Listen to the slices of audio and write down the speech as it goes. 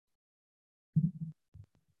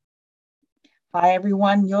Hi,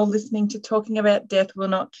 everyone. You're listening to Talking About Death Will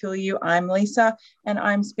Not Kill You. I'm Lisa, and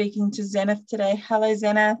I'm speaking to Zenith today. Hello,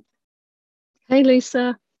 Zenith. Hey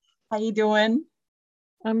Lisa, How you doing?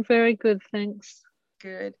 I'm very good, thanks.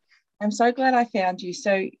 Good. I'm so glad I found you.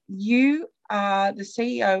 So you are the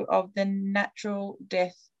CEO of the Natural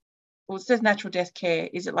Death, well, it says Natural Death Care.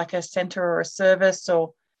 Is it like a centre or a service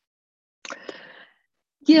or?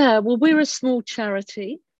 Yeah, well, we're a small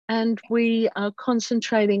charity and we are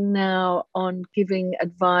concentrating now on giving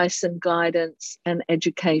advice and guidance and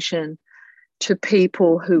education to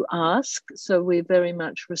people who ask. So we're very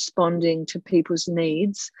much responding to people's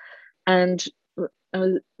needs. And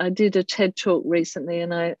I did a TED talk recently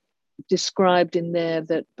and I described in there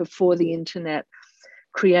that before the internet,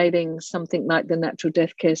 creating something like the Natural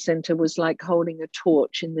Death Care Centre was like holding a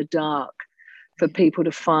torch in the dark for people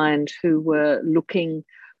to find who were looking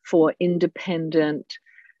for independent,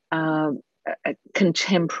 uh,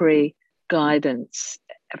 contemporary guidance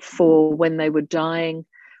for when they were dying,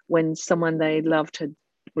 when someone they loved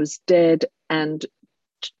was dead, and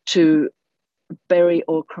to bury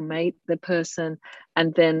or cremate the person,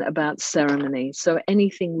 and then about ceremony. So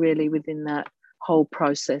anything really within that whole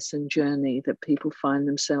process and journey that people find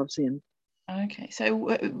themselves in. Okay,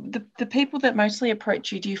 so the people that mostly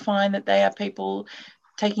approach you, do you find that they are people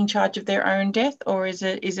taking charge of their own death, or is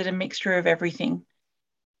it a mixture of everything?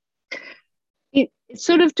 It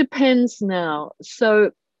sort of depends now.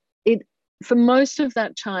 So it for most of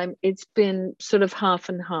that time, it's been sort of half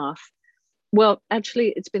and half. Well,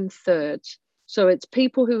 actually, it's been thirds. So it's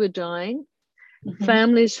people who are dying, Mm-hmm.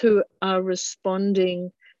 families who are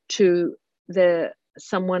responding to their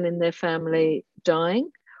someone in their family dying,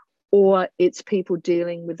 or it's people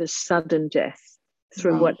dealing with a sudden death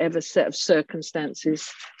through Right. whatever set of circumstances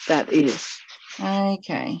that is.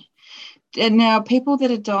 Okay. And now, people that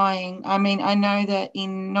are dying, I mean, I know that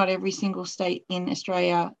in not every single state in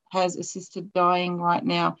Australia has assisted dying right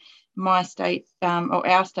now. My state, or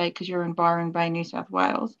our state, because you're in Byron Bay, New South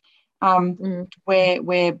Wales, Mm.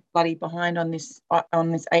 we're bloody behind on this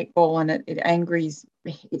eight ball, and it angers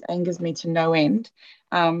me to no end.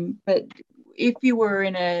 But if you were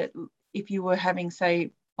if you were having,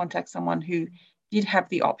 say, contact someone who did have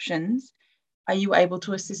the options, are you able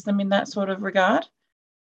to assist them in that sort of regard?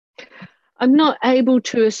 I'm not able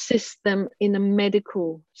to assist them in a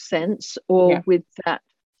medical sense or Yeah. with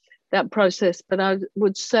that process, but I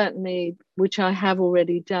would certainly, which I have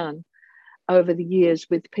already done over the years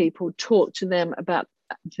with people, talk to them about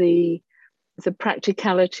the the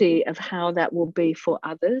practicality of how that will be for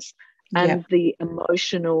others Yeah. and the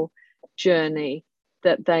emotional journey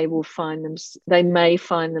that they may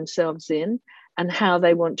find themselves in, and how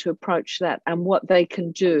they want to approach that and what they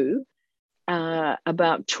can do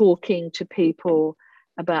about talking to people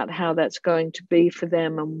about how that's going to be for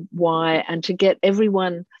them and why, and to get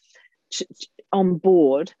everyone to, on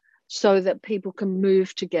board so that people can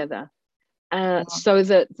move together, so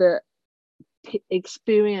that the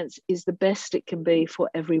experience is the best it can be for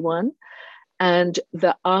everyone. And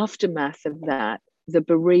the aftermath of that, the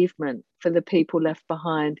bereavement for the people left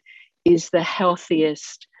behind, is the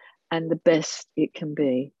healthiest and the best it can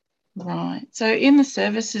be. Right. So, in the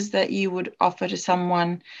services that you would offer to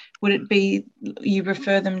someone, would it be you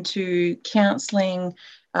refer them to counselling,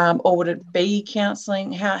 or would it be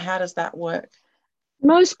counselling? How does that work?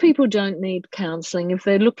 Most people don't need counselling. If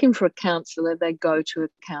they're looking for a counsellor, they go to a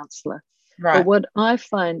counsellor. But Right. what I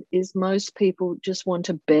find is most people just want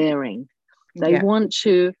a bearing. They Yeah. want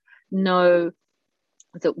to know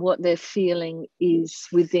that what they're feeling is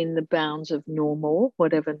within the bounds of normal,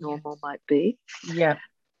 whatever normal Yes. might be. Yeah.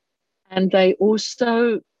 And they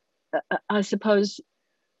also, I suppose,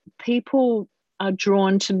 people are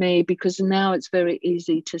drawn to me because now it's very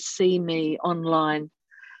easy to see me online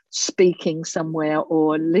speaking somewhere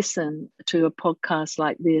or listen to a podcast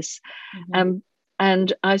like this. Mhm. Um,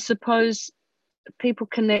 and I suppose people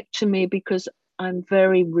connect to me because I'm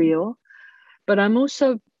very real, but I'm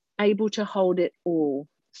also able to hold it all.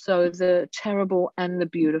 So the terrible and the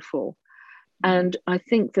beautiful. And I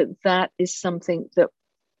think that that is something that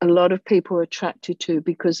a lot of people are attracted to,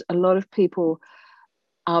 because a lot of people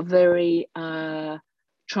are very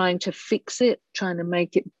trying to fix it, trying to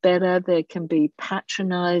make it better. They can be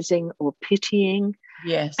patronizing or pitying,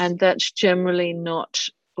 Yes. and that's generally not.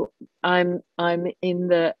 I'm in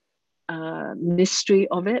the mystery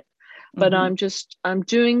of it, but Hmm. I'm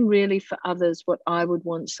doing really for others what I would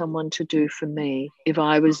want someone to do for me if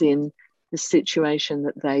I was in the situation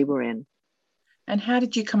that they were in. And how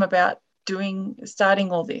did you come about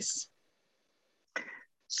starting all this?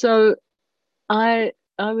 So I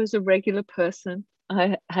was a regular person.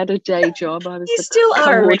 I had a day job. I was You the still are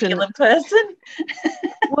a coordinator. regular person.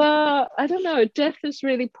 Well, I don't know. Death has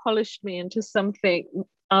really polished me into something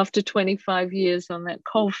after 25 years on that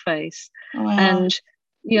coal face. Wow. And,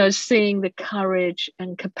 you know, seeing the courage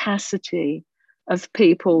and capacity of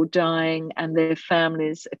people dying and their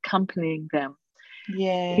families accompanying them.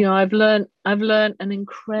 Yeah. You know, I've learned an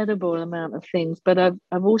incredible amount of things, but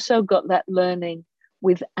I've also got that learning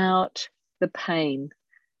without the pain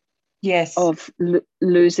Yes. of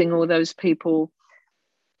losing all those people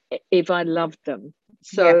if I loved them.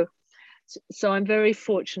 So I'm very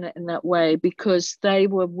fortunate in that way, because they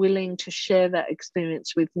were willing to share that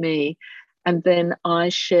experience with me, and then I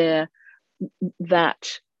share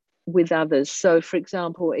that with others. So, for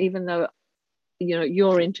example, even though, you know,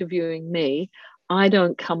 you're interviewing me, I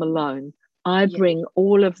don't come alone. I bring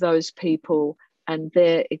all of those people and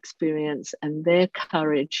their experience and their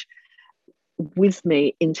courage with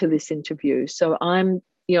me into this interview. So I'm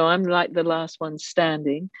like the last one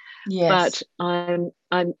standing. Yes. But I'm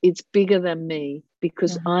it's bigger than me,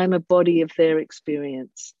 because I'm a body of their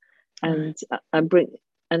experience, and I bring,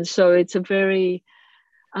 and so it's a very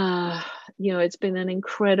you know, it's been an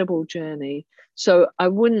incredible journey. So I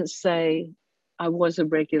wouldn't say I was a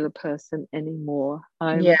regular person anymore.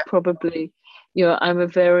 I'm probably, you know, I'm a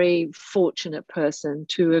very fortunate person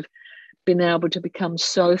to have been able to become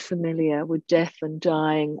so familiar with death and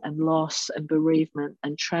dying and loss and bereavement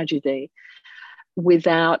and tragedy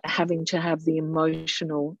without having to have the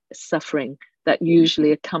emotional suffering that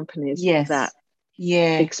usually accompanies that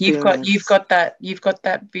experience. You've got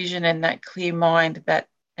that vision and that clear mind that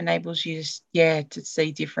enables you to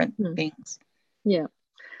see different things. So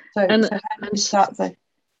how did you start?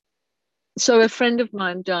 So a friend of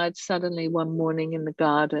mine died suddenly one morning in the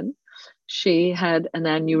garden. She had an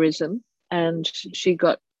aneurysm, and she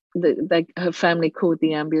got her family called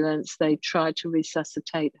the ambulance. They tried to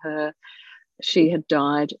resuscitate her. She had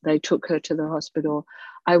died. They took her to the hospital.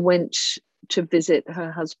 I went to visit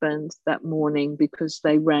her husband that morning because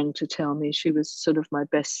they rang to tell me. She was sort of my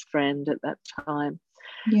best friend at that time.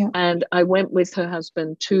 And I went with her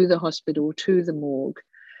husband to the hospital, to the morgue,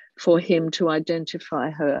 for him to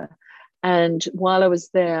identify her. And while I was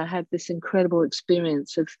there, I had this incredible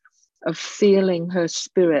experience of feeling her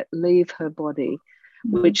spirit leave her body,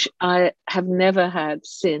 which I have never had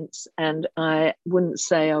since. And I wouldn't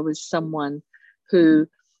say I was someone who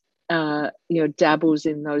you know, dabbles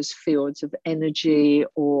in those fields of energy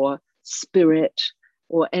or spirit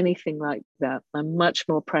or anything like that. I'm much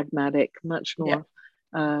more pragmatic, much more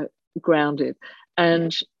grounded.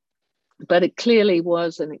 But it clearly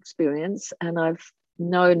was an experience, and I've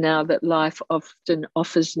know now that life often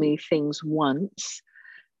offers me things once,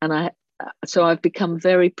 and so I've become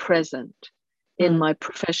very present in my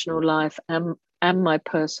professional life and my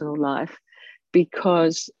personal life,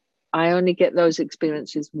 because I only get those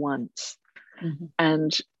experiences once.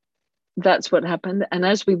 And that's what happened. And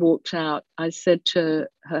as we walked out, I said to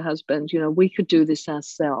her husband, you know, we could do this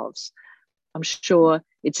ourselves. I'm sure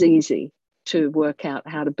it's easy to work out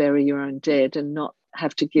how to bury your own dead and not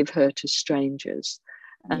have to give her to strangers.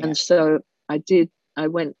 And so I did. I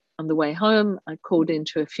went on the way home. I called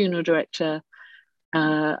into a funeral director.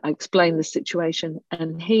 I explained the situation,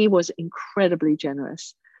 and he was incredibly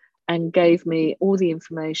generous and gave me all the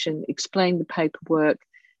information, explained the paperwork,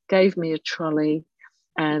 gave me a trolley,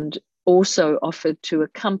 and also offered to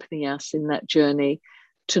accompany us in that journey,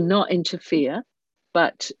 to not interfere,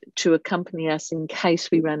 but to accompany us in case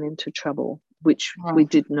we ran into trouble, which we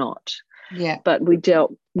did not. But we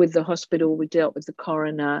dealt with the hospital, we dealt with the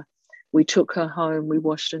coroner, we took her home, we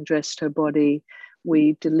washed and dressed her body,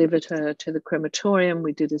 we delivered her to the crematorium,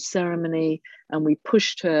 we did a ceremony, and we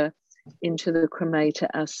pushed her into the cremator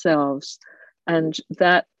ourselves. And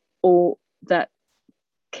that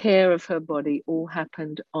care of her body all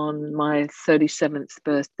happened on my 37th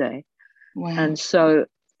birthday. And so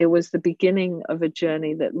it was the beginning of a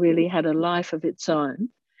journey that really had a life of its own.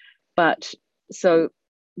 But so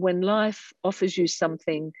when life offers you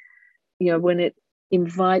something, you know, when it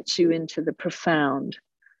invites you into the profound,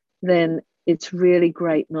 then it's really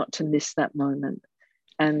great not to miss that moment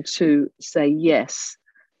and to say yes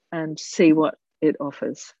and see what it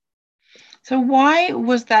offers. So why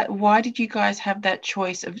was that? Why did you guys have that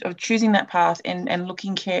choice of choosing that path and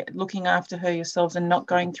looking after her yourselves and not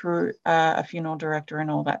going through a funeral director and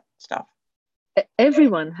all that stuff?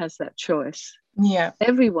 Everyone has that choice.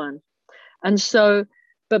 Everyone. And so,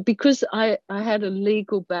 but because I had a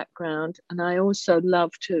legal background, and I also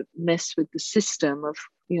love to mess with the system of,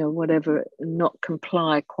 you know, whatever, not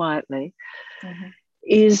comply quietly,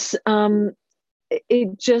 is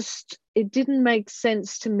it just it didn't make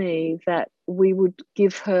sense to me that we would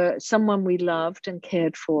give her someone we loved and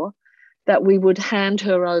cared for, that we would hand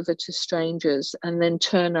her over to strangers and then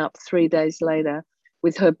turn up 3 days later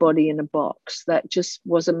with her body in a box. That just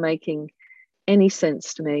wasn't making any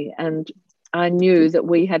sense to me. And I knew that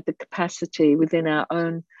we had the capacity within our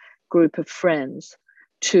own group of friends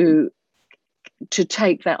to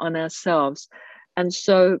take that on ourselves. And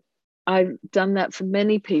so I've done that for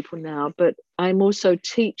many people now, but I'm also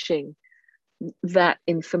teaching that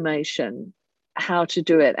information, how to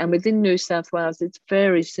do it. And within New South Wales, it's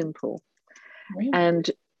very simple. Really?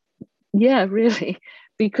 And yeah, really,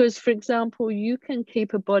 because for example, you can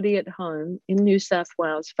keep a body at home in New South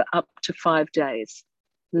Wales for up to 5 days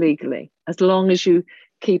legally, as long as you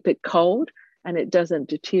keep it cold and it doesn't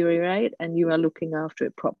deteriorate and you are looking after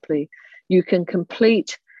it properly. You can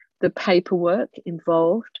complete the paperwork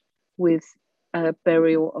involved with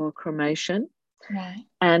burial or cremation. Right.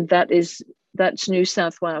 And that's New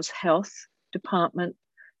South Wales Health Department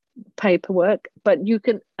paperwork, but you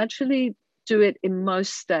can actually do it in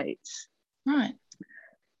most states. Right.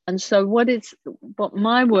 And so what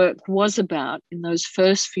my work was about in those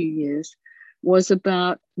first few years was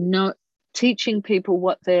about teaching people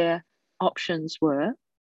what their options were,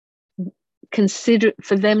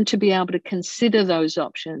 for them to be able to consider those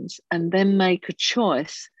options and then make a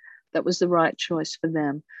choice that was the right choice for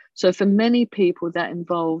them. So for many people that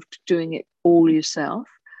involved doing it all yourself,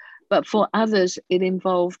 but for others it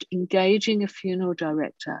involved engaging a funeral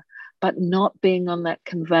director but not being on that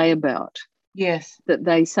conveyor belt. Yes. That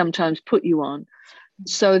they sometimes put you on.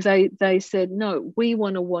 So they said, no, we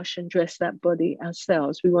want to wash and dress that body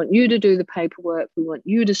ourselves. We want you to do the paperwork. We want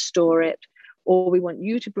you to store it, or we want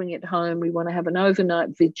you to bring it home. We want to have an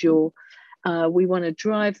overnight vigil. We want to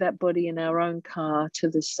drive that body in our own car to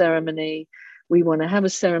the ceremony. We want to have a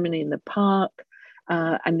ceremony in the park.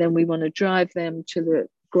 And then we want to drive them to the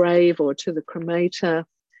grave or to the cremator.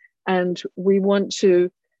 And we want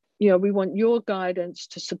your guidance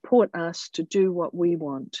to support us to do what we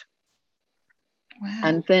want. Wow.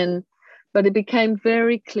 And then, but it became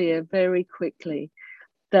very clear very quickly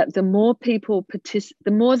that the more people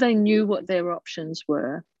the more they knew what their options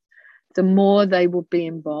were, the more they would be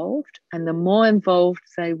involved. And the more involved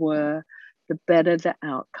they were, the better the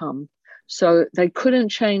outcome. So they couldn't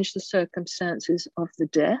change the circumstances of the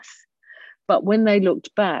death. But when they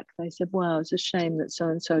looked back, they said, wow, it's a shame that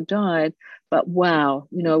so-and-so died. But wow,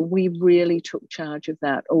 we really took charge of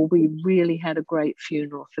that, or we really had a great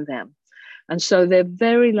funeral for them. And so their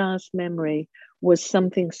very last memory was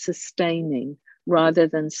something sustaining rather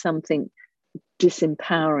than something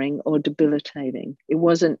disempowering or debilitating. It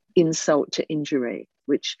wasn't insult to injury,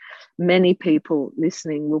 which many people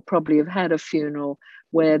listening will probably have had a funeral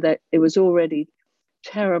where it was already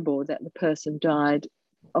terrible that the person died,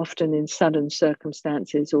 often in sudden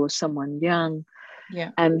circumstances or someone young. Yeah.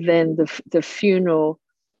 And then the funeral,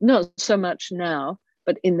 not so much now,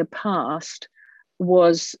 but in the past,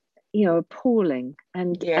 was appalling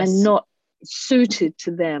and not suited to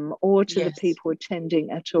them or to the people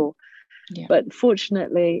attending at all. Yeah. But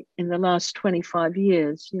fortunately, in the last 25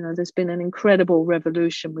 years, there's been an incredible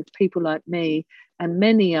revolution with people like me and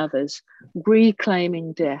many others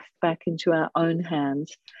reclaiming death back into our own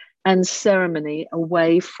hands and ceremony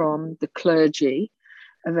away from the clergy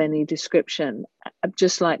of any description,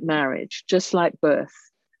 just like marriage, just like birth.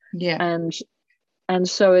 Yeah. And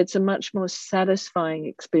so it's a much more satisfying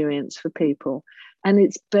experience for people, and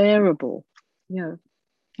it's bearable. Yeah.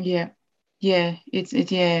 Yeah.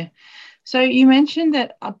 So you mentioned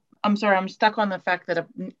that, I'm sorry, I'm stuck on the fact that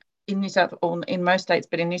in most states,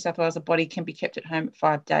 but in New South Wales, a body can be kept at home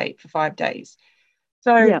for 5 days.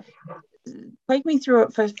 So take me through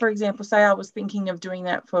it. For example, say I was thinking of doing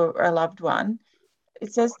that for a loved one.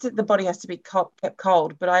 It says that the body has to be kept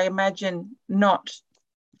cold, but I imagine not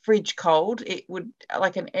fridge cold. It would,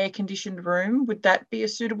 like an air-conditioned room. Would that be a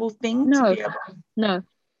suitable thing? No,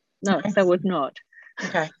 that would not.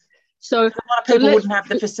 Okay. So a lot of people wouldn't have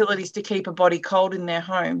the facilities to keep a body cold in their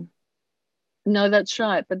home. No, that's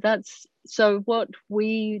right. But so what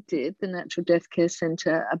we did, the Natural Death Care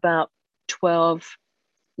Centre, about 12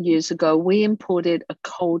 years ago, we imported a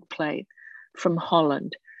cold plate from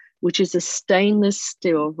Holland, which is a stainless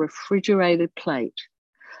steel refrigerated plate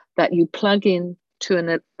that you plug in to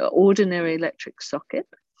an ordinary electric socket.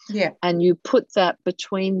 Yeah. And you put that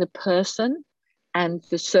between the person and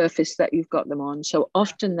the surface that you've got them on. So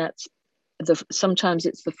often sometimes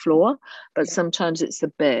it's the floor, but sometimes it's the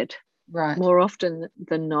bed. Right. More often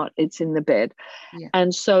than not, it's in the bed. Yeah.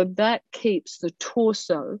 And so that keeps the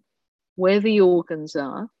torso, where the organs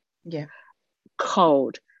are,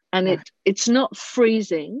 cold. And it's not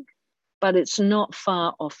freezing, but it's not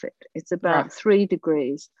far off it. It's about Right. 3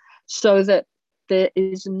 degrees, so that there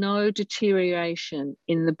is no deterioration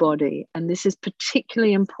in the body. And this is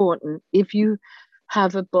particularly important if you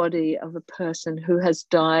have a body of a person who has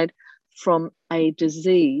died from a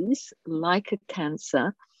disease like a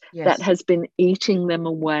cancer that Yes. has been eating them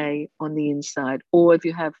away on the inside, or if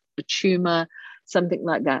you have a tumor, something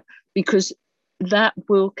like that, because that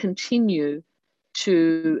will continue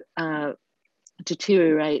to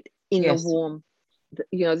deteriorate in the Yes. warm.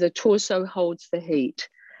 The torso holds the heat.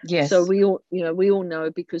 So Yes. we all know,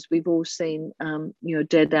 because we've all seen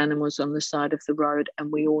dead animals on the side of the road,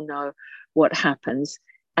 and we all know what happens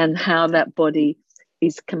and how that body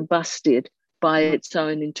is combusted by its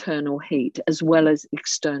own internal heat as well as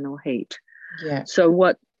external heat. Yeah. So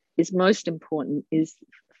what is most important is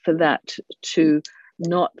for that to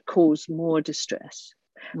not cause more distress.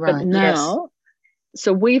 But Right. Yes. now,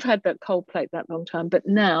 so we've had that cold plate that long time, but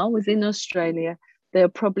now within Australia, there are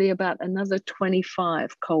probably about another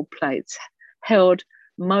 25 cold plates held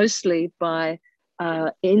mostly by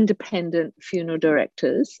independent funeral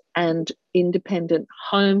directors and independent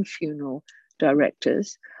home funeral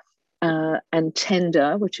directors, and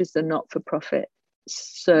Tender, which is the not-for-profit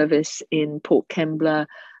service in Port Kembla,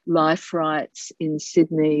 Life Rights in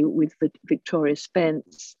Sydney with Victoria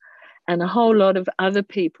Spence, and a whole lot of other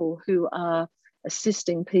people who are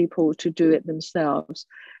assisting people to do it themselves.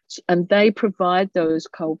 And they provide those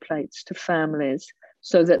cold plates to families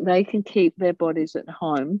so that they can keep their bodies at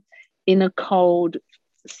home in a cold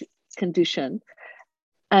condition.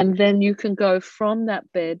 And then you can go from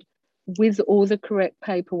that bed with all the correct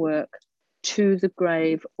paperwork to the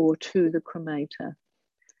grave or to the cremator.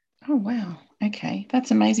 Oh, wow. Okay. That's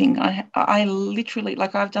amazing. I literally,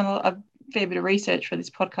 like, I've done a fair bit of research for this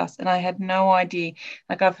podcast, and I had no idea.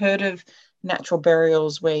 Like, I've heard of natural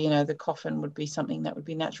burials where, the coffin would be something that would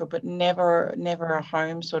be natural, but never a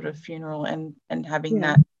home sort of funeral, and having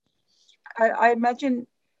Yeah. that. I imagine,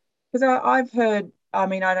 because I've heard, I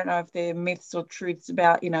mean, I don't know if they're myths or truths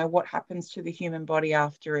about, what happens to the human body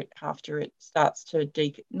after it starts to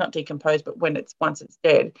not decompose, but once it's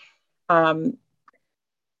dead. Um,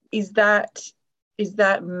 is that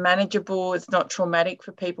manageable? It's not traumatic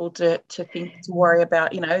for people to worry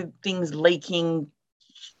about, things leaking,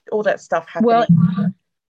 all that stuff Well, happening.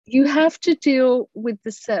 you have to deal with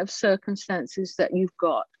the set of circumstances that you've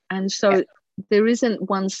got. And so Yeah. there isn't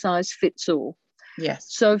one size fits all. Yes.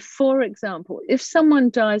 So, for example, if someone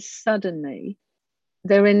dies suddenly,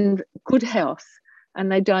 they're in good health,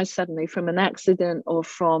 and they die suddenly from an accident or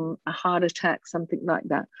from a heart attack, something like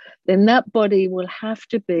that, then that body will have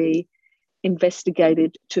to be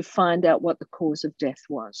investigated to find out what the cause of death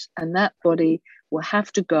was. And that body will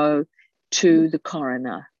have to go to the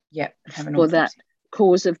coroner Yeah. Have an for that autopsy.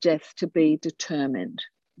 cause of death to be determined.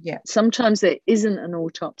 Yeah. Sometimes there isn't an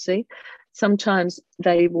autopsy. Sometimes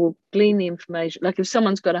they will glean the information. Like if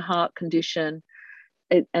someone's got a heart condition,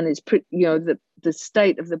 and it's the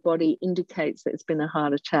state of the body indicates that it's been a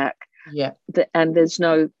heart attack, Yeah. and there's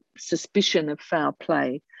no suspicion of foul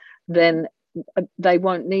play, then they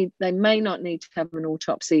may not need to have an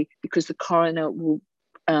autopsy, because the coroner will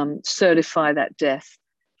certify that death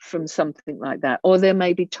from something like that. Or there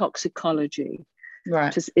may be toxicology,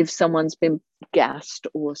 Right. if someone's been gassed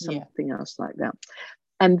or something else like that.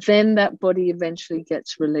 And then that body eventually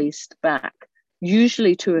gets released back,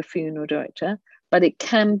 usually to a funeral director, but it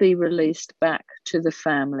can be released back to the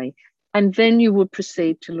family. And then you would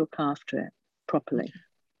proceed to look after it properly.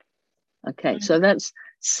 Okay, so that's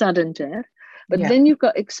sudden death. But then you've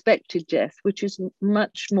got expected death, which is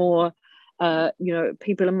much more,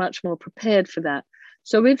 people are much more prepared for that.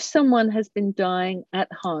 So if someone has been dying at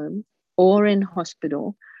home or in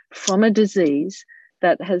hospital from a disease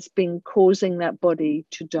that has been causing that body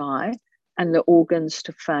to die and the organs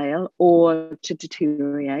to fail or to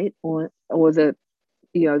deteriorate, or the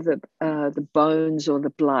bones or the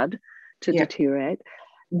blood to deteriorate,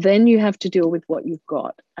 then you have to deal with what you've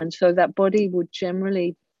got. And so that body would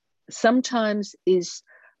generally, sometimes is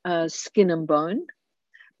skin and bone,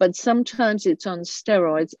 but sometimes it's on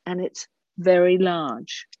steroids and it's very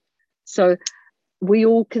large. So we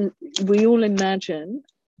all imagine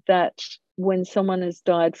that when someone has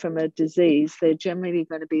died from a disease, they're generally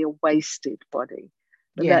going to be a wasted body,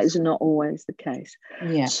 but that is not always the case.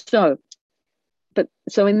 Yeah. So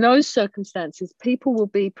in those circumstances, people will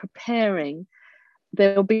be preparing,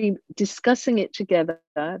 they'll be discussing it together,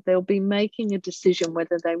 they'll be making a decision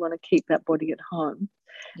whether they want to keep that body at home,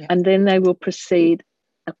 and then they will proceed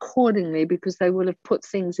accordingly, because they will have put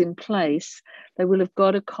things in place. They will have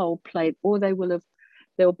got a cold plate, or they'll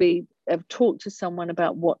have talked to someone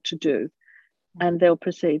about what to do. and they'll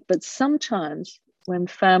proceed. But sometimes when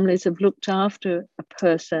families have looked after a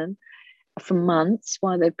person for months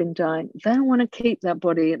while they've been dying, they don't want to keep that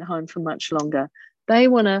body at home for much longer. They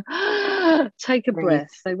want to take a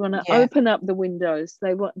breath. They want to open up the windows.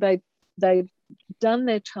 They've done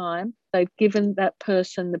their time. They've given that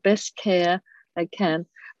person the best care they can,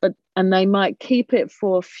 and they might keep it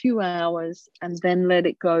for a few hours and then let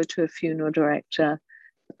it go to a funeral director,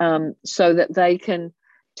 so that they can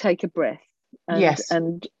take a breath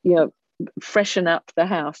and freshen up the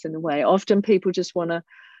house in a way. Often people just want to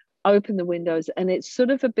open the windows, and it's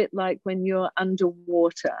sort of a bit like when you're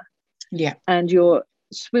underwater and you're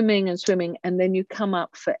swimming and then you come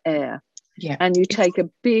up for air and you take a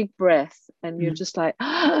big breath and you're just like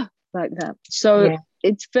like that. So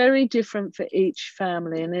it's very different for each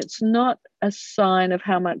family, and it's not a sign of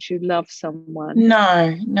how much you love someone.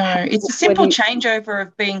 No, it's a simple changeover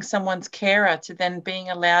of being someone's carer to then being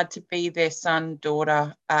allowed to be their son,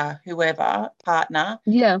 daughter, whoever, partner,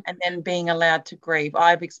 and then being allowed to grieve.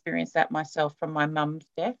 I've experienced that myself from my mum's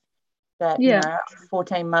death, that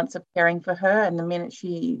 14 months of caring for her, and the minute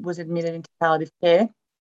she was admitted into palliative care,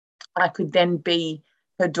 I could then be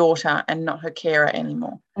her daughter and not her carer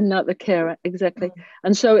anymore. And not the carer, exactly.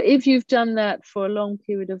 And so if you've done that for a long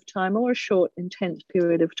period of time or a short, intense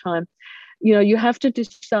period of time, you have to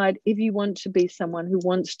decide if you want to be someone who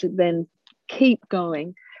wants to then keep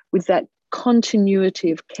going with that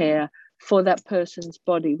continuity of care for that person's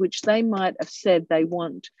body, which they might have said they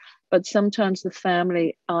want, but sometimes the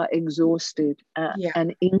family are exhausted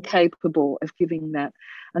and incapable of giving that.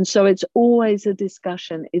 And so it's always a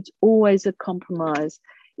discussion. It's always a compromise.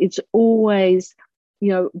 It's always,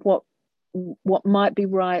 what might be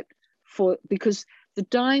right because the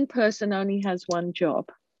dying person only has one job,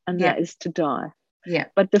 and that is to die.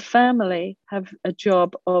 But the family have a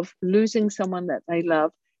job of losing someone that they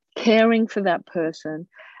love, caring for that person,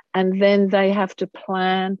 and then they have to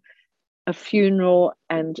plan a funeral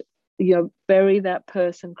and bury that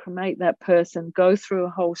person, cremate that person, go through a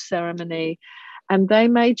whole ceremony, and they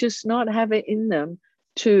may just not have it in them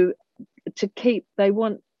to keep. They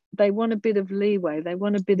want a bit of leeway. They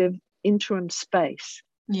want a bit of interim space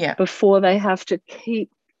before they have to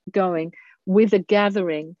keep going with a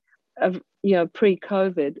gathering of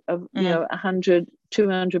pre-COVID of 100,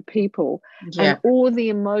 200 people, and all the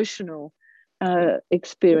emotional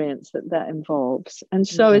experience that involves. And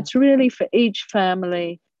so it's really for each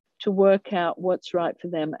family to work out what's right for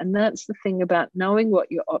them. And that's the thing about knowing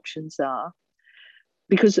what your options are,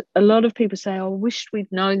 because a lot of people say, I wish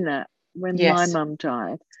we'd known that when my mum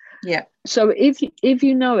died. So if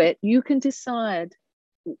you know it, you can decide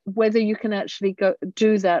whether you can actually go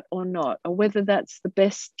do that or not, or whether that's the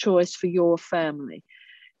best choice for your family.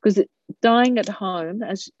 Because dying at home,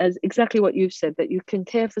 as exactly what you've said, that you can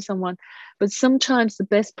care for someone, but sometimes the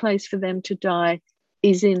best place for them to die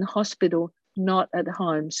is in hospital, not at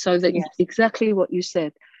home. So that exactly what you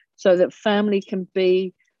said, so that family can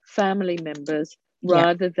be family members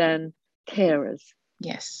rather than carers.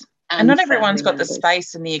 Yes. And not everyone's got the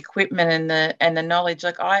space and the equipment and the knowledge.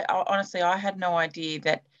 Like I honestly, I had no idea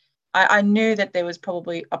that. I knew that there was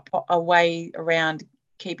probably a way around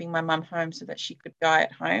keeping my mum home so that she could die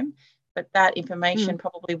at home, but that information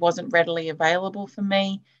probably wasn't readily available for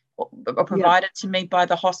me or provided to me by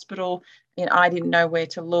the hospital. I didn't know where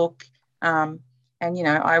to look, and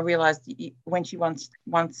I realised when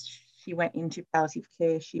once she went into palliative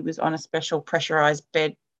care, she was on a special pressurised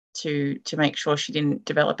bed to make sure she didn't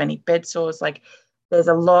develop any bed sores. Like there's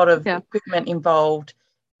a lot of equipment involved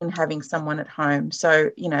in having someone at home.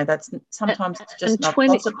 So, that's sometimes it's just not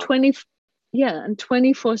possible. And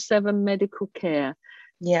 24/7 medical care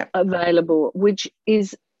available, which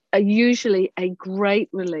is usually a great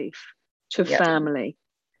relief to family,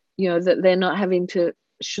 that they're not having to,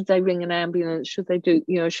 should they ring an ambulance, should they do,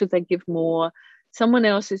 should they give more? Someone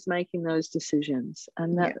else is making those decisions,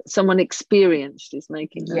 and that someone experienced is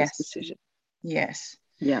making those decisions. Yes.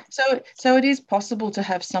 Yeah. So it is possible to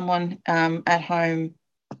have someone at home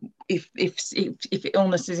if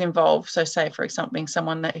illness is involved. So say, for example,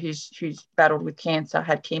 someone who's battled with cancer,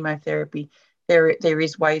 had chemotherapy, there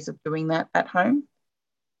is ways of doing that at home.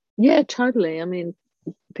 Yeah, totally. I mean,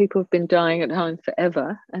 people have been dying at home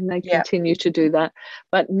forever, and they continue to do that.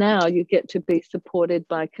 But now you get to be supported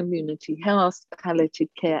by community health, palliative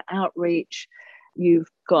care outreach. You've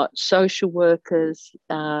got social workers.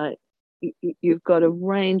 You've got a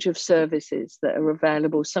range of services that are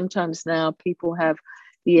available. Sometimes now people have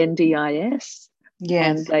the NDIS,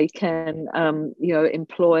 and they can,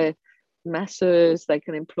 employ masseurs. They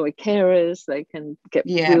can employ carers. They can get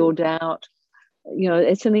wheeled out.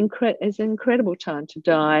 It's an incredible time to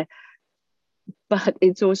die but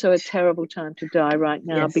it's also a terrible time to die right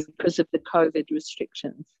now Yes. because of the COVID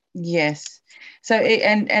restrictions. Yes. So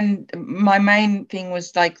and my main thing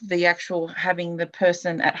was like the actual having the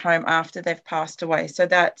person at home after they've passed away. So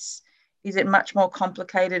is it much more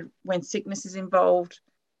complicated when sickness is involved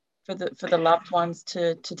for the loved ones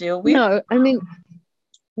to deal with? No, I mean,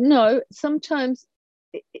 no, sometimes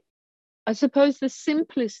I suppose the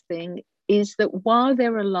simplest thing is that while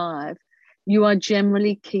they're alive, you are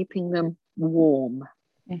generally keeping them warm,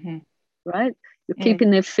 Mm-hmm. right? You're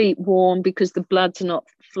keeping their feet warm because the blood's not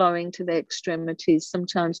flowing to their extremities.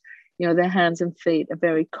 Sometimes, their hands and feet are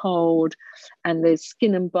very cold and there's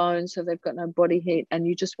skin and bones, so they've got no body heat. And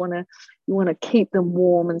you just want to keep them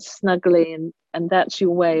warm and snuggly, and that's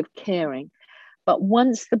your way of caring. But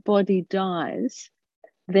once the body dies,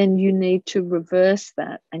 then you need to reverse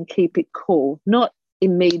that and keep it cool, not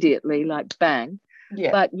immediately like bang,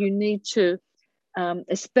 but you need to,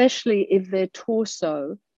 especially if their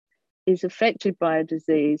torso is affected by a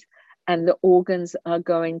disease and the organs are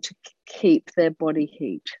going to keep their body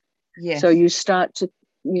heat. Yes. So you start to,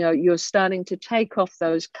 you're starting to take off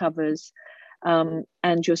those covers, and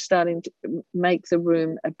you're starting to make the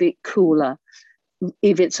room a bit cooler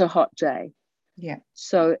if it's a hot day. Yeah.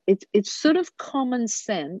 So it's sort of common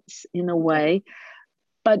sense in a way,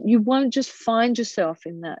 but you won't just find yourself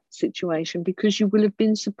in that situation because you will have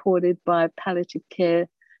been supported by palliative care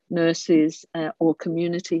nurses or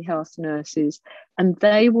community health nurses, and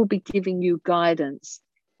they will be giving you guidance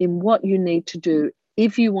in what you need to do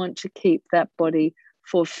if you want to keep that body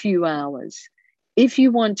for a few hours. If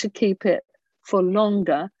you want to keep it for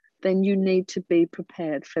longer, then you need to be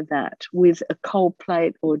prepared for that with a cold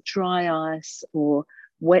plate or dry ice or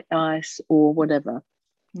wet ice or whatever.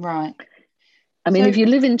 Right. I mean, if you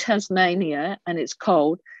live in Tasmania and it's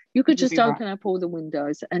cold, you could just open up all the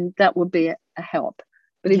windows and that would be a help.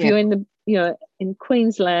 But if you're in in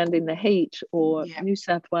Queensland in the heat or New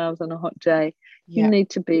South Wales on a hot day, you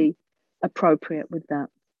need to be appropriate with that.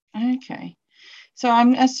 Okay. So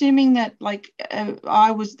I'm assuming that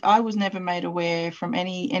I was never made aware from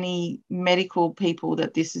any medical people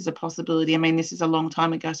that this is a possibility. I mean, this is a long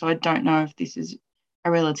time ago, so I don't know if this is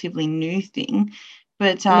a relatively new thing.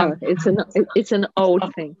 But no, it's an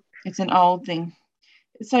old thing. It's an old thing.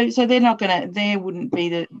 So they're wouldn't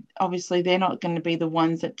be obviously they're not going to be the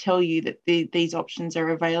ones that tell you that these options are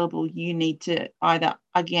available. You need to either,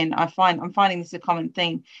 again, I'm finding this a common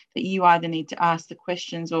theme, that you either need to ask the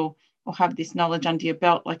questions or have this knowledge under your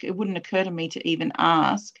belt. Like, it wouldn't occur to me to even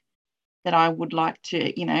ask that I would like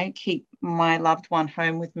to, keep my loved one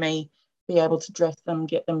home with me, be able to dress them,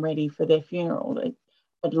 get them ready for their funeral.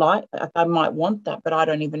 I might want that, but I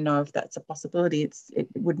don't even know if that's a possibility. It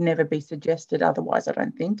would never be suggested otherwise, I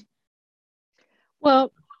don't think.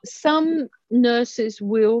 Well, some nurses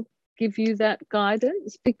will give you that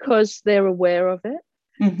guidance because they're aware of it.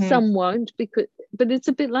 Mm-hmm. Some won't, but it's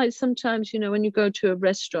a bit like sometimes, when you go to a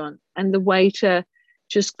restaurant and the waiter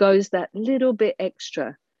just goes that little bit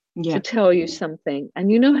extra to tell you something,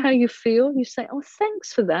 and you know how you feel, you say, oh,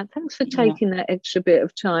 thanks for that, thanks for taking that extra bit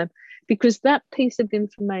of time, because that piece of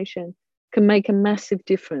information can make a massive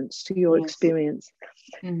difference to your experience.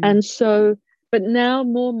 Mm-hmm. And so, but now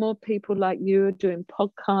more and more people like you are doing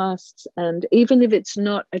podcasts, and even if it's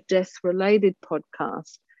not a death related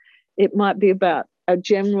podcast, it might be about a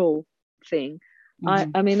general thing.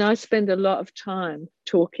 Mm-hmm. I mean, I spend a lot of time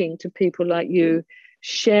talking to people like you,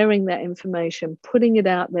 sharing that information, putting it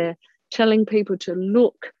out there, telling people to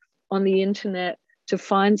look on the internet to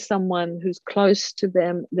find someone who's close to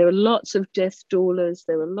them. There are lots of death doulas,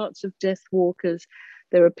 there are lots of death walkers,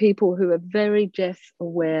 there are people who are very death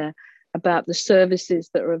aware about the services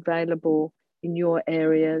that are available in your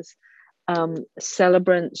areas.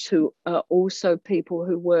 Celebrants who are also people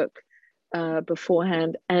who work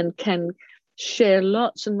beforehand and can share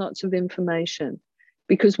lots and lots of information,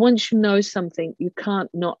 because once you know something, you can't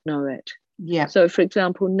not know it. Yeah. So, for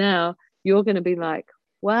example, now you're going to be like,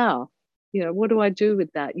 wow, what do I do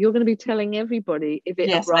with that? You're going to be telling everybody if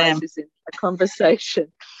it arises in a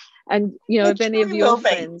conversation. And, if any of your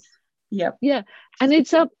friends. Yep. Yeah. And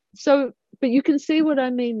it's up. So, but you can see what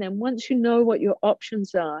I mean then. Once you know what your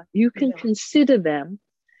options are, you can consider them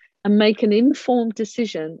and make an informed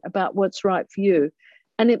decision about what's right for you.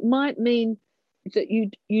 And it might mean that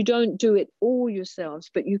you don't do it all yourselves,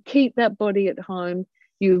 but you keep that body at home.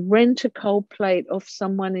 You rent a cold plate off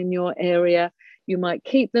someone in your area. You might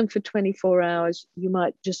keep them for 24 hours. You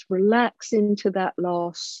might just relax into that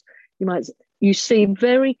loss. You see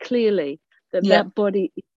very clearly that that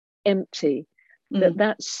body is empty,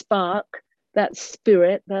 that spark, that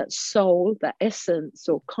spirit, that soul, that essence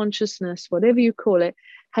or consciousness, whatever you call it,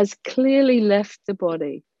 has clearly left the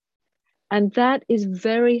body. And that is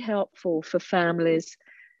very helpful for families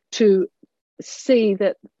to see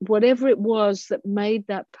that whatever it was that made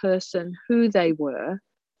that person who they were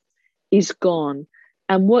is gone.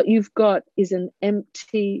 And what you've got is an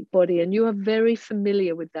empty body. And you are very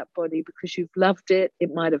familiar with that body because you've loved it.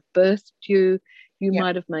 It might have birthed you. You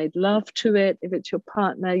might have made love to it. If it's your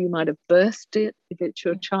partner, you might have birthed it. If it's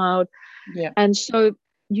your child. Yeah. And so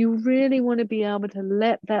you really want to be able to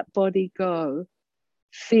let that body go,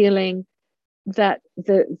 feeling that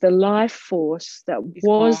the life force that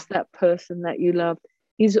was that person that you loved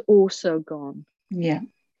is also gone. Yeah.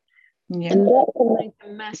 Yeah. And that can make a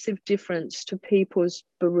massive difference to people's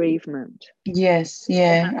bereavement. Yes.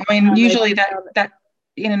 Yeah. I mean, usually that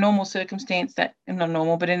in a normal circumstance, that not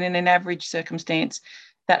normal, but in an average circumstance,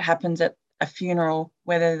 that happens at a funeral,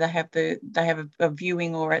 whether they have a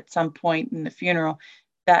viewing or at some point in the funeral,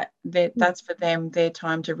 that's for them their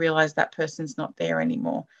time to realize that person's not there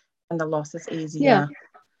anymore, and the loss is easier.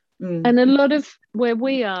 And a lot of where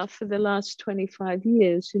we are for the last 25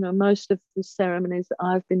 years, most of the ceremonies that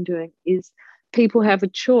I've been doing is people have a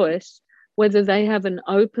choice whether they have an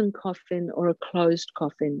open coffin or a closed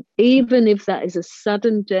coffin, even if that is a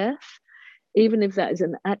sudden death, even if that is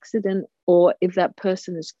an accident, or if that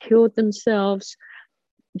person has killed themselves.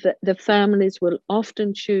 The families will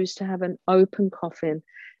often choose to have an open coffin.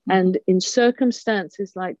 And in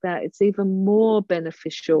circumstances like that, it's even more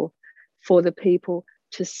beneficial for the people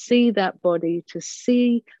to see that body, to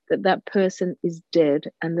see that that person is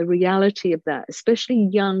dead, and the reality of that, especially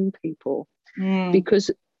young people,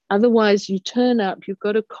 because otherwise you turn up, you've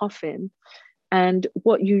got a coffin, and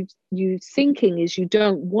what you thinking is you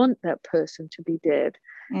don't want that person to be dead,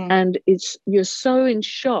 and you're so in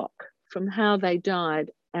shock from how they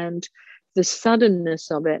died and the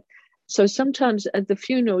suddenness of it. So sometimes at the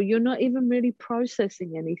funeral, you're not even really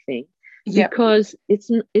processing anything. Because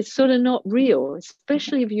it's sort of not real,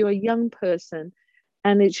 especially if you're a young person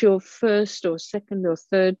and it's your first or second or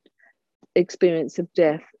third experience of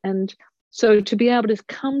death. And so to be able to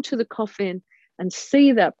come to the coffin and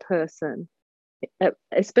see that person,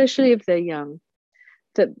 especially if they're young,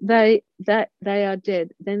 that they are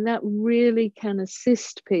dead, then that really can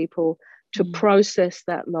assist people to process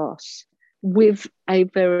that loss with a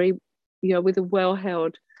very, with a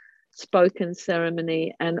well-held spoken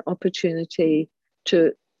ceremony and opportunity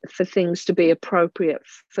for things to be appropriate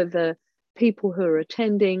for the people who are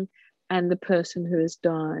attending and the person who has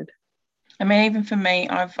died. I mean, even for me,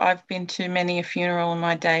 I've been to many a funeral in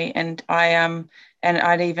my day, and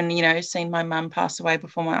I'd even seen my mum pass away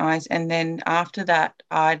before my eyes, and then after that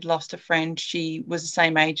I'd lost a friend. She was the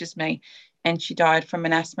same age as me, and she died from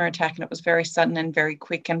an asthma attack, and it was very sudden and very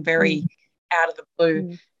quick and very out of the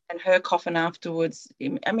blue. And her coffin afterwards,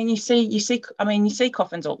 I mean, you see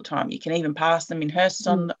coffins all the time. You can even pass them in hearses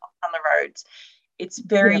on the roads. It's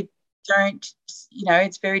very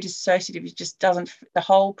it's very dissociative. It just doesn't, the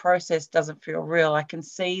whole process doesn't feel real. I can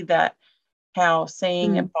see that, how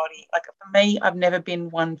seeing a body, like for me, I've never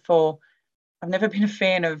been a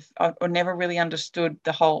fan of, or never really understood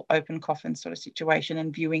the whole open coffin sort of situation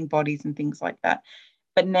and viewing bodies and things like that.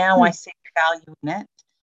 But now I see value in it,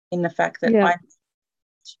 in the fact that I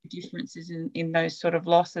see differences in those sort of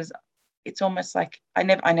losses. It's almost like I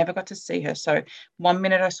never got to see her. So one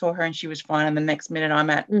minute I saw her and she was fine, and the next minute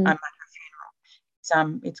I'm at her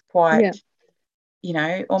funeral. It's quite,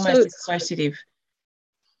 almost dissociative.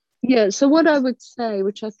 Yeah. So what I would say,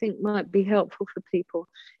 which I think might be helpful for people,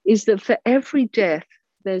 is that for every death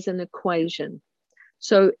there's an equation.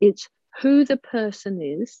 So it's who the person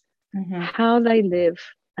is, how they live,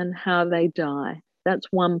 and how they die. That's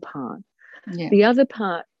one part. The other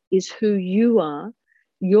part is who you are,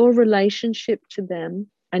 your relationship to them,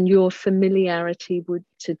 and your familiarity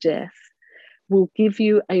to death will give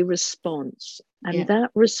you a response. And that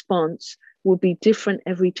response will be different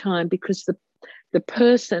every time, because the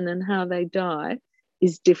person and how they die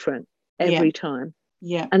is different every time.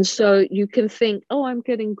 And so you can think, oh, I'm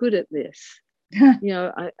getting good at this.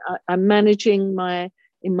 I'm managing my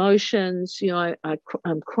emotions.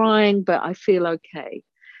 I'm crying, but I feel okay.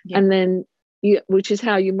 And then, which is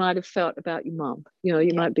how you might have felt about your mum. You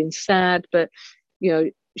might have been sad, but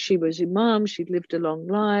she was your mum. She'd lived a long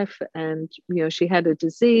life, and she had a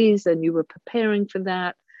disease, and you were preparing for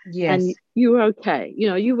that. And you were okay.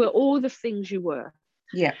 You were all the things you were.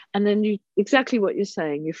 And then exactly what you're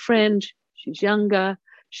saying. Your friend, she's younger.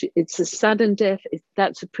 It's a sudden death.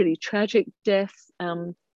 That's a pretty tragic death.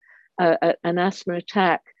 An asthma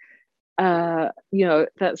attack.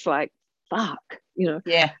 That's like fuck.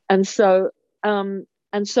 And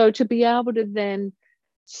so to be able to then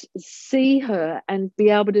see her and be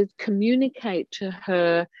able to communicate to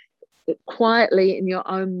her quietly in your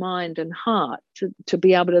own mind and heart, to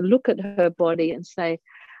be able to look at her body and say,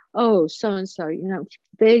 oh, so and so, you know,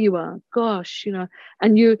 there you are, gosh, you know,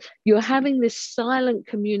 and you're having this silent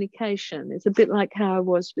communication. It's a bit like how I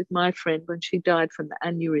was with my friend when she died from the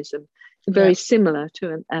aneurysm. It's very similar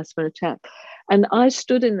to an asthma attack. And I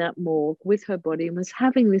stood in that morgue with her body and was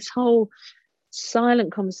having this whole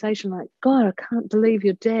silent conversation, like, God, I can't believe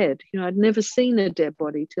you're dead. You know, I'd never seen a dead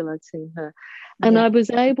body till I'd seen her. And I was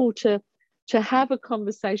able to have a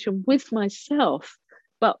conversation with myself,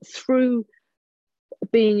 but through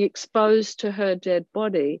being exposed to her dead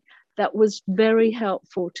body, that was very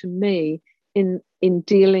helpful to me in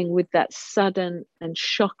dealing with that sudden and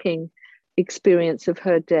shocking experience of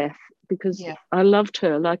her death, because I loved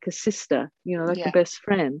her like a sister, you know, like a best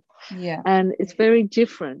friend. And it's very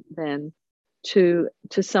different then to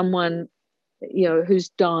someone, you know, who's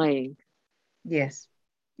dying. Yes.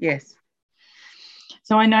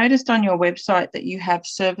 So I noticed on your website that you have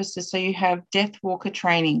services. So you have death walker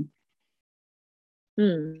training.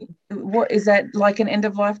 What is that, like an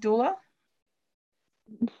end-of-life doula?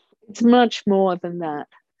 It's much more than that.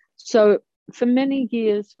 So for many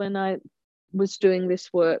years when I was doing this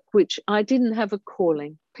work, which I didn't have a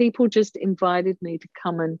calling, people just invited me to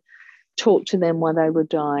come and talk to them while they were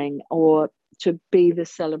dying, or to be the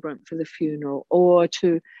celebrant for the funeral, or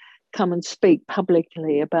to come and speak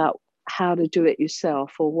publicly about how to do it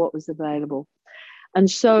yourself or what was available. And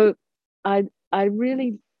so I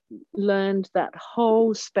really learned that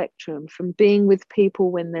whole spectrum, from being with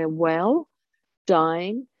people when they're well,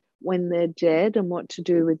 dying, when they're dead, and what to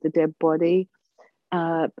do with the dead body,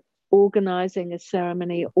 organizing a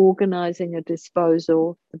ceremony, organizing a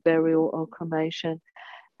disposal, a burial or cremation,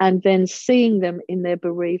 and then seeing them in their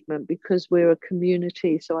bereavement, because we're a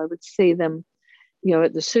community. So I would see them, you know,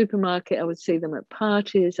 at the supermarket, I would see them at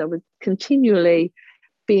parties, I would continually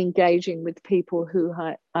be engaging with people who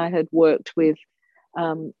I had worked with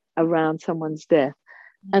around someone's death.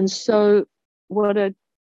 And so what I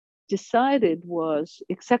decided was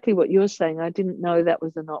exactly what you're saying. I didn't know that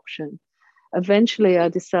was an option. Eventually, I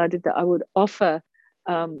decided that I would offer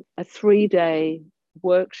a 3-day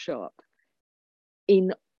workshop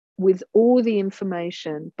with all the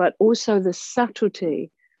information, but also the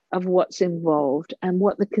subtlety of what's involved and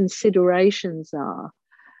what the considerations are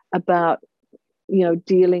about, you know,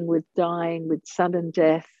 dealing with dying, with sudden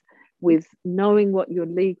death, with knowing what your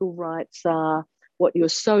legal rights are, what your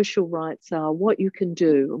social rights are, what you can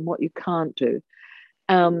do and what you can't do.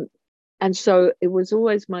 And so it was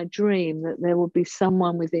always my dream that there would be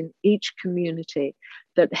someone within each community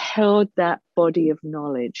that held that body of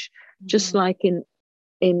knowledge. Just like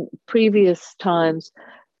in previous times,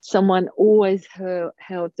 someone always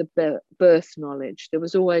held the birth knowledge. There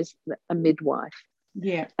was always a midwife.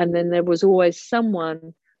 And then there was always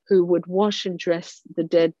someone who would wash and dress the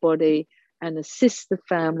dead body and assist the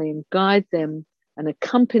family and guide them and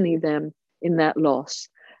accompany them in that loss.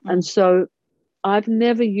 And so I've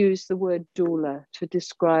never used the word doula to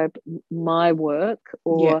describe my work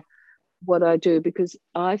or what I do, because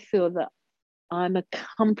I feel that I'm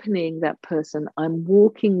accompanying that person. I'm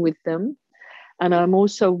walking with them, and I'm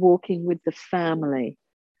also walking with the family.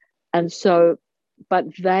 And so, but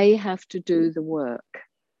they have to do the work.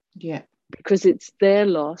 Because it's their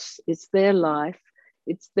loss, it's their life,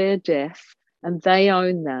 it's their death, and they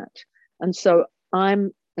own that. And so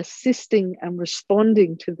I'm assisting and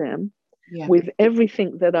responding to them with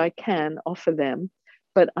everything that I can offer them,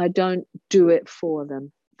 but I don't do it for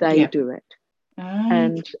them. They do it.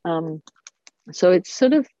 And so it's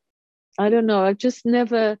sort of, I don't know, I've just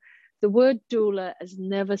never, the word doula has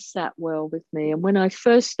never sat well with me. And when I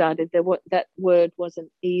first started, that word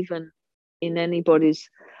wasn't even in anybody's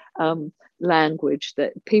language,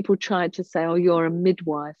 that people tried to say, oh, you're a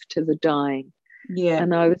midwife to the dying.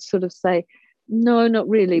 And I would sort of say, no, not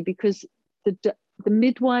really, because the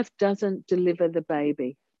midwife doesn't deliver the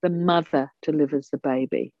baby. The mother delivers the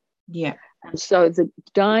baby. And so the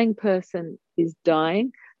dying person is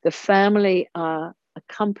dying. The family are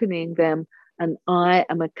accompanying them, and I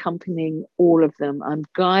am accompanying all of them. I'm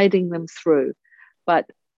guiding them through. But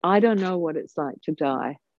I don't know what it's like to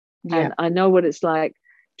die. And I know what it's like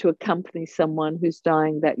to accompany someone who's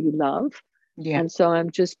dying that you love. And so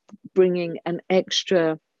I'm just bringing an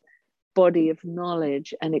extra body of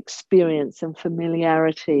knowledge and experience and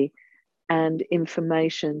familiarity and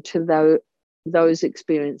information to those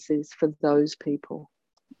experiences for those people.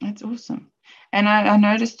 That's awesome. And I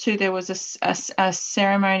noticed too there was a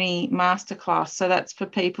ceremony masterclass. So that's for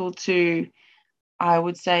people to, I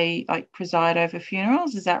would say, like preside over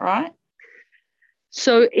funerals. Is that right?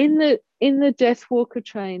 So in the Death Walker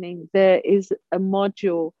training, there is a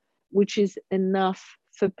module which is enough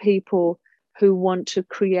for people who want to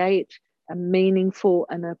create a meaningful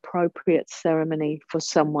and appropriate ceremony for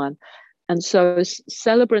someone. And so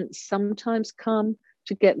celebrants sometimes come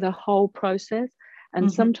to get the whole process.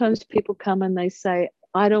 And sometimes people come and they say,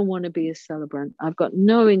 I don't want to be a celebrant. I've got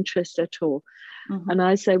no interest at all. And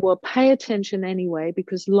I say, well, pay attention anyway,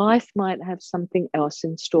 because life might have something else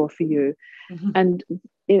in store for you. And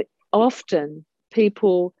often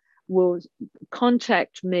people will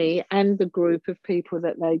contact me and the group of people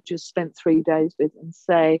that they just spent 3 days with and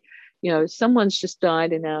say, you know, someone's just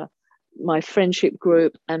died in my friendship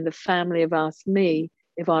group, and the family have asked me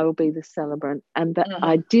if I will be the celebrant, and that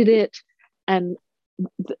I did it, and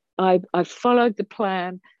I followed the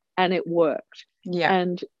plan, and it worked.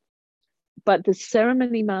 But the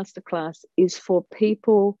ceremony masterclass is for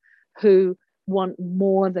people who want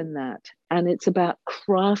more than that, and it's about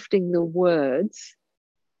crafting the words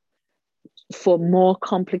for more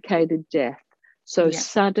complicated death. So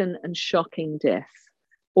sudden and shocking death,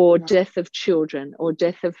 or death of children, or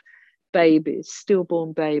death of babies,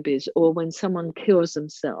 stillborn babies, or when someone kills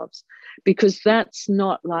themselves, because that's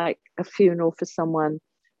not like a funeral for someone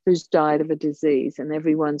who's died of a disease, and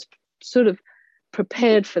everyone's sort of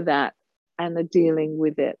prepared for that and are dealing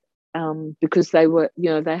with it because they were, you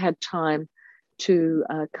know, they had time to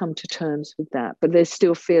come to terms with that, but they're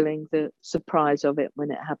still feeling the surprise of it when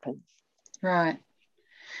it happens. Right.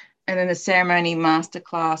 And then the ceremony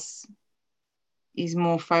masterclass is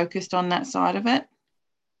more focused on that side of it?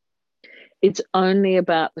 It's only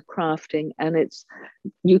about the crafting, and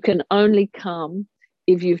you can only come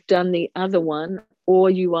if you've done the other one or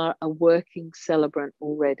you are a working celebrant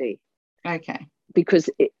already. Okay. Because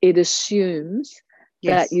it assumes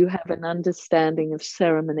that you have an understanding of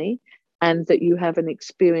ceremony and that you have an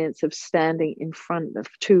experience of standing in front of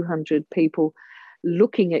 200 people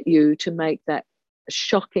looking at you to make that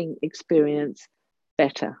shocking experience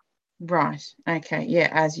better. Right. Okay. Yeah,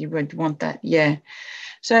 as you would want that. Yeah.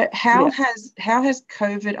 So how has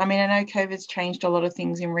COVID, I mean, I know COVID's changed a lot of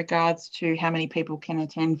things in regards to how many people can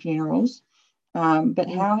attend funerals, but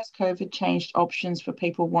how has COVID changed options for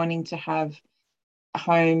people wanting to have a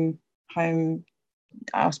home,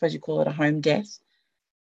 I suppose you call it a home death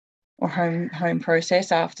or home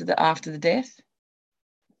process after the death?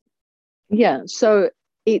 Yeah. So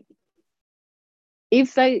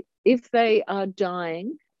if they are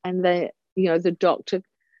dying and the doctor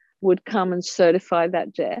would come and certify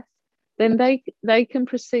that death, then they can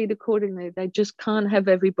proceed accordingly. They just can't have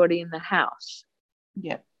everybody in the house.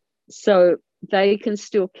 Yeah. So they can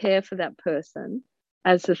still care for that person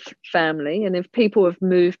as a family. And if people have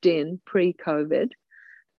moved in pre-COVID,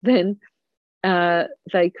 then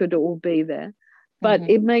they could all be there. But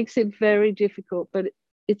it makes it very difficult. But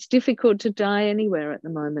it's difficult to die anywhere at the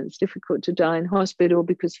moment. It's difficult to die in hospital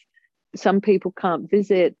because some people can't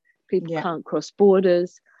visit, people can't cross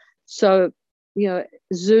borders. So, you know,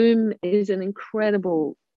 Zoom is an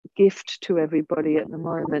incredible gift to everybody at the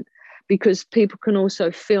moment because people can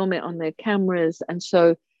also film it on their cameras. And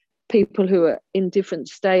so people who are in different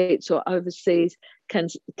states or overseas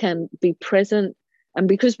can be present. And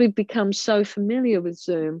because we've become so familiar with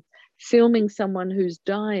Zoom, filming someone who's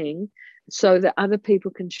dying so that other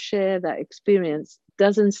people can share that experience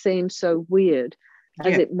doesn't seem so weird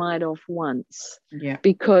as it might have once. Yeah.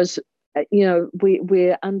 Because, you know,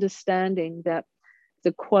 we're understanding that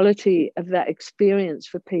the quality of that experience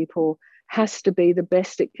for people has to be the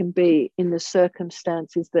best it can be in the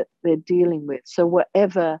circumstances that they're dealing with. So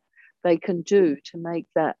whatever they can do to make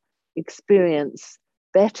that experience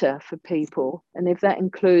better for people, and if that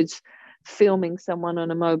includes filming someone on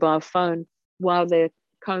a mobile phone while they're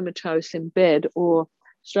comatose in bed or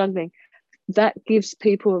struggling, that gives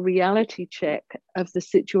people a reality check of the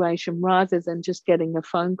situation rather than just getting a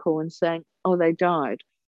phone call and saying, oh, they died.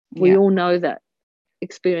 We all know that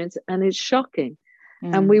experience, and it's shocking.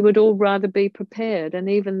 And we would all rather be prepared. And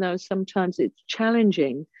even though sometimes it's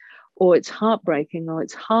challenging or it's heartbreaking or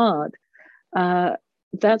it's hard,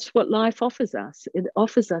 that's what life offers us. It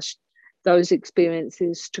offers us those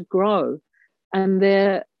experiences to grow. And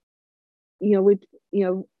they're,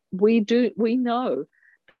 we know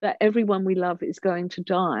that everyone we love is going to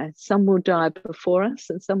die. Some will die before us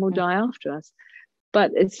and some will die after us.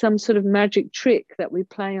 But it's some sort of magic trick that we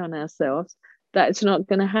play on ourselves that it's not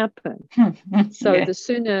going to happen. So the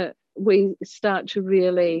sooner we start to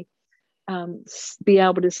really be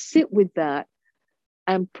able to sit with that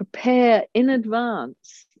and prepare in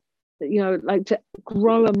advance, like to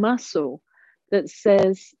grow a muscle that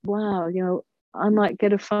says, wow, I might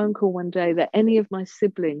get a phone call one day that any of my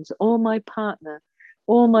siblings or my partner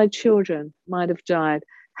all my children might have died.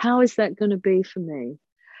 How is that going to be for me?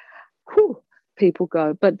 Whew, people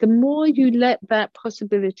go. But the more you let that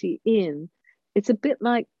possibility in, it's a bit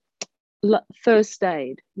like first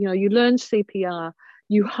aid. You know, you learn CPR,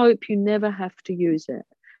 you hope you never have to use it.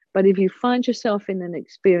 But if you find yourself in an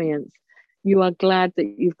experience, you are glad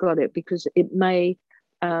that you've got it, because it may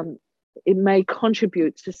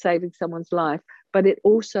contribute to saving someone's life, but it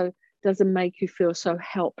also doesn't make you feel so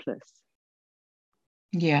helpless.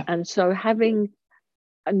 Yeah. And so having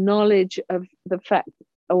a knowledge of the fact,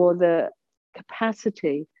 or the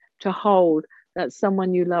capacity to hold that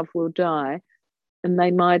someone you love will die, and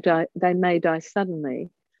they may die suddenly,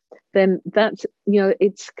 then that's, you know,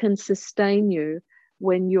 it can sustain you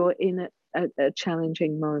when you're in a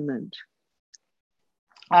challenging moment.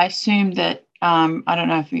 I assume that, I don't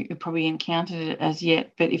know if you probably encountered it as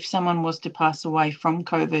yet, but if someone was to pass away from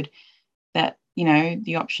COVID, that, you know,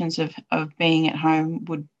 the options of being at home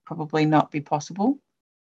would probably not be possible.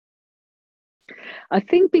 I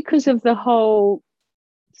think because of the whole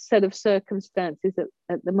set of circumstances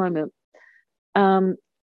at the moment,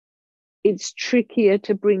 it's trickier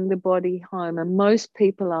to bring the body home, and most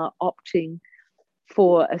people are opting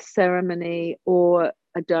for a ceremony or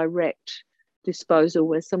a direct disposal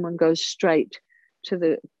where someone goes straight to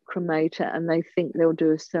the cremator and they think they'll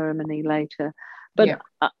do a ceremony later. But yeah,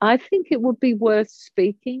 I think it would be worth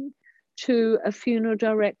speaking to a funeral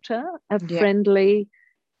director, a friendly,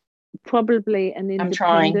 probably an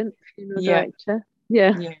independent funeral director.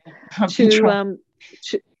 Yeah.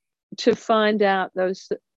 To find out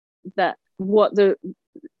what the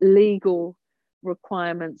legal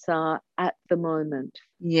requirements are at the moment.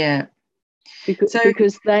 Yeah.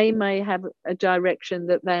 Because they may have a direction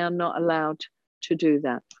that they are not allowed to do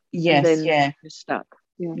that. Yes, and then you're stuck.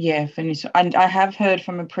 Yeah, finish. And I have heard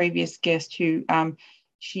from a previous guest who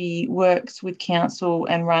she works with council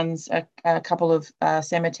and runs a couple of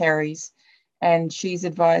cemeteries, and she's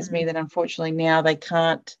advised me that unfortunately now they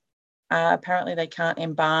can't, apparently they can't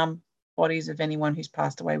embalm bodies of anyone who's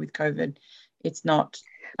passed away with COVID. It's not.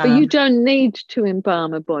 But you don't need to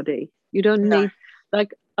embalm a body. You don't need,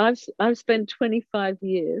 like, I've spent 25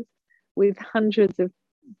 years with hundreds of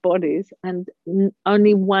bodies, and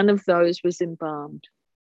only one of those was embalmed.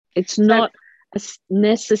 It's not a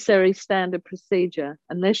necessary standard procedure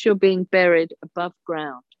unless you're being buried above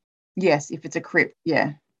ground. Yes, if it's a crypt,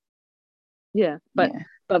 yeah. Yeah, but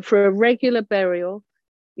for a regular burial,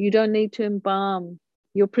 you don't need to embalm.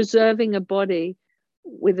 You're preserving a body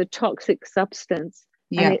with a toxic substance,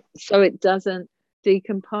 and so it doesn't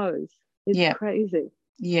decompose. It's crazy.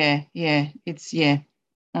 Yeah, it's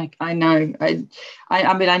I know.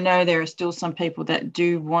 I mean, I know there are still some people that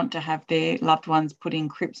do want to have their loved ones put in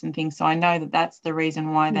crypts and things. So I know that that's the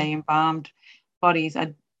reason why they embalmed bodies.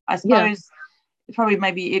 I suppose probably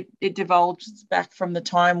maybe it divulges back from the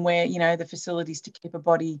time where, you know, the facilities to keep a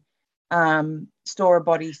body, store a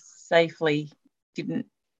body safely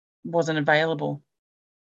wasn't available.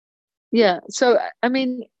 Yeah. So, I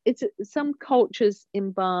mean, it's some cultures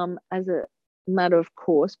embalm as a matter of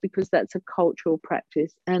course, because that's a cultural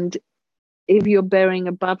practice. And if you're burying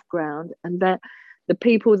above ground, and that the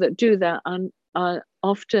people that do that are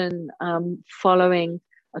often following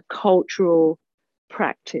a cultural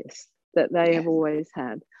practice that they have always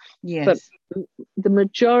had. Yes. But the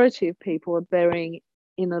majority of people are burying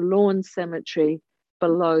in a lawn cemetery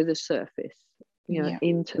below the surface, you know,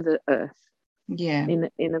 into the earth. Yeah.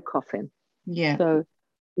 In a coffin. Yeah. So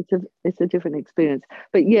it's a different experience.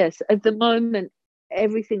 But yes, at the moment,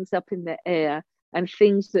 everything's up in the air, and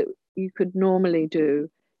things that you could normally do,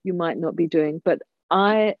 you might not be doing. But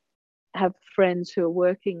I have friends who are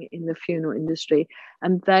working in the funeral industry,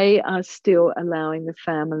 and they are still allowing the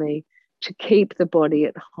family to keep the body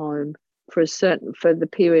at home for the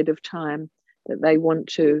period of time that they want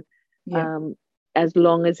to, as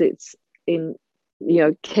long as it's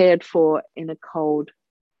cared for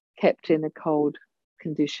kept in a cold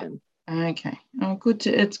condition. Okay. Oh,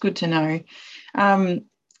 it's good to know.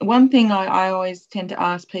 One thing I always tend to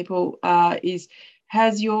ask people is,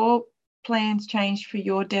 has your plans changed for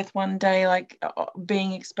your death one day, like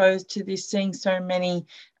being exposed to this, seeing so many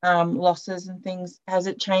losses and things? Has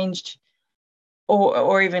it changed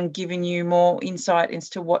or even given you more insight as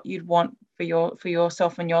to what you'd want for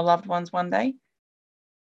yourself and your loved ones one day?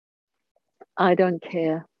 I don't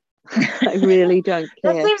care. I really don't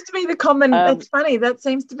care. That seems to be the common, it's funny, that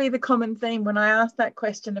seems to be the common theme when I ask that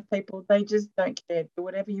question of people. They just don't care. Do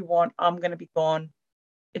whatever you want. I'm going to be gone.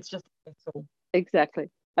 It's just all. Exactly.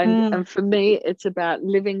 And for me, it's about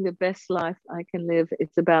living the best life I can live.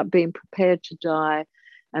 It's about being prepared to die.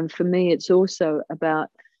 And for me, it's also about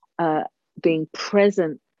being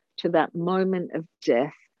present to that moment of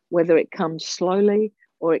death, whether it comes slowly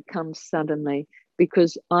or it comes suddenly,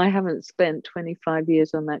 because I haven't spent 25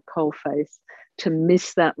 years on that coalface to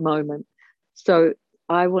miss that moment. So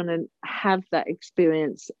I want to have that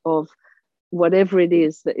experience of whatever it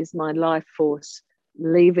is that is my life force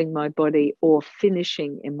leaving my body or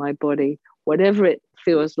finishing in my body, whatever it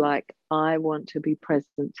feels like, I want to be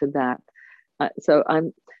present to that. So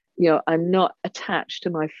I'm not attached to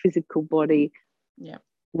my physical body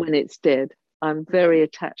when it's dead. I'm very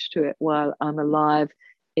attached to it while I'm alive,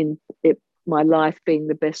 in it, my life being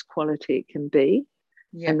the best quality it can be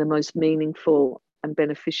and the most meaningful and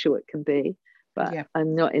beneficial it can be. But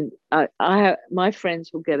I'm not in, my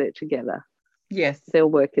friends will get it together. Yes. They'll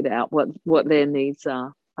work it out, what their needs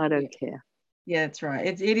are. I don't care. Yeah, that's right.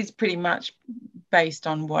 It is pretty much based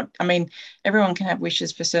on what, I mean, everyone can have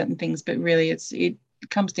wishes for certain things, but really it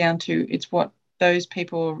comes down to it's what those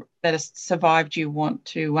people that have survived you want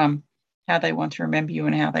to, how they want to remember you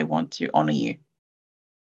and how they want to honor you.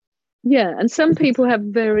 Yeah, and some people have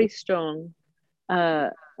very strong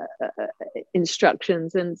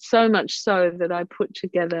instructions, and so much so that I put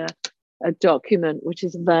together a document which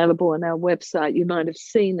is available on our website. You might have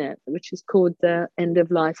seen it, which is called the End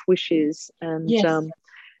of Life Wishes, and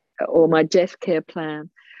or my death care plan,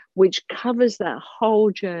 which covers that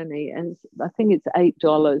whole journey. And I think it's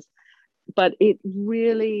 $8, but it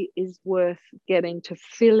really is worth getting to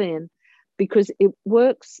fill in, because it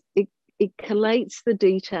works. It collates the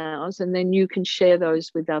details, and then you can share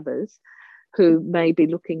those with others who may be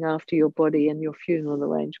looking after your body and your funeral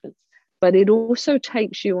arrangements. But it also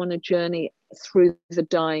takes you on a journey through the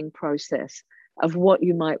dying process of what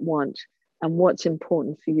you might want and what's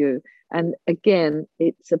important for you. And again,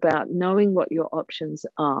 it's about knowing what your options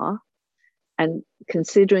are and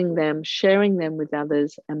considering them, sharing them with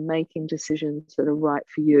others, and making decisions that are right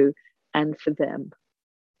for you and for them.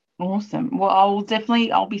 Awesome. Well,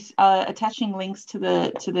 I'll be attaching links to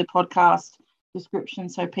the podcast description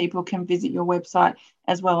so people can visit your website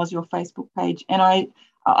as well as your Facebook page. And I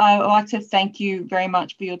like to thank you very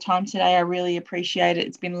much for your time today. I really appreciate it.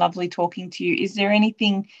 It's been lovely talking to you. Is there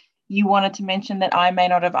anything you wanted to mention that I may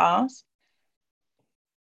not have asked?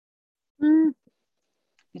 Did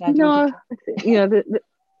I do a good job?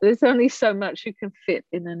 There's only so much you can fit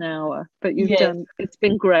in an hour, but you've done, it's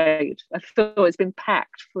been great. I thought it's been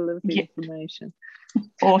packed full of information.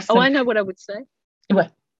 Awesome. Oh, I know what I would say.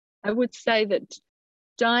 What? I would say that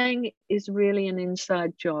dying is really an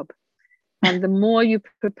inside job. And the more you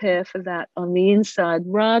prepare for that on the inside,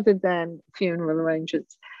 rather than funeral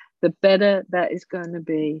arrangements, the better that is going to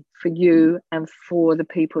be for you and for the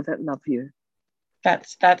people that love you.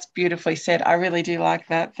 That's beautifully said. I really do like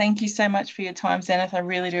that. Thank you so much for your time, Zenith. I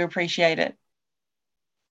really do appreciate it.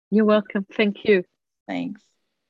 You're welcome. Thank you. Thanks.